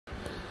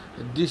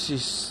This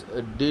is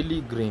a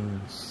daily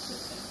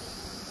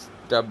greens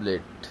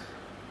tablet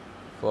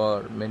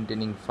for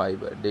maintaining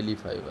fiber, daily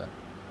fiber.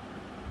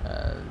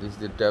 This is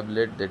the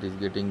tablet that is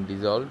getting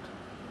dissolved,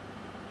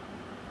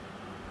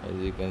 as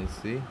you can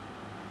see.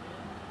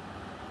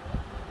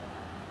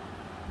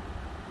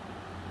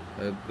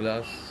 A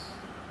glass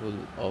full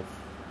of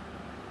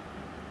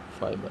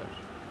fiber.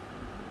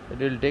 It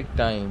will take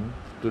time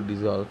to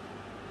dissolve,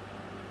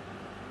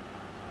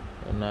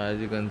 and now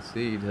as you can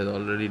see it has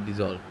already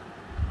dissolved.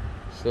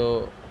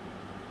 So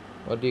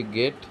what you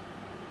get,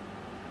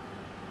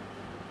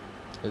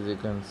 as you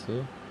can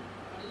see,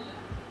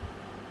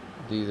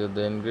 these are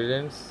the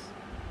ingredients: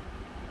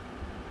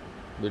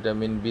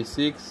 vitamin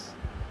B6,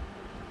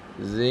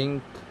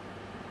 zinc,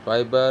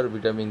 fiber,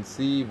 vitamin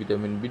C,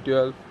 vitamin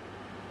B12,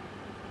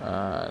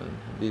 and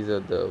these are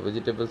the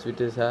vegetables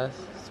which it has: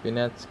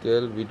 spinach,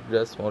 kale,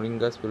 wheatgrass,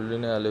 moringa,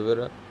 spirulina, aloe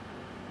vera,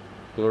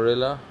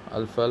 chlorella,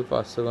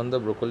 alfalfa,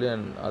 ashwagandha, broccoli,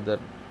 and other.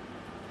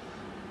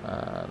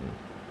 And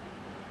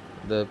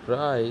the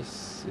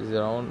price is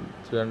around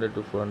 300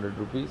 to 400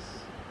 rupees.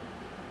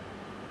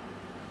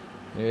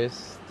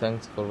 Anyways,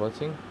 thanks for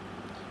watching.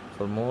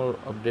 For more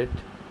update,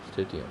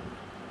 stay tuned.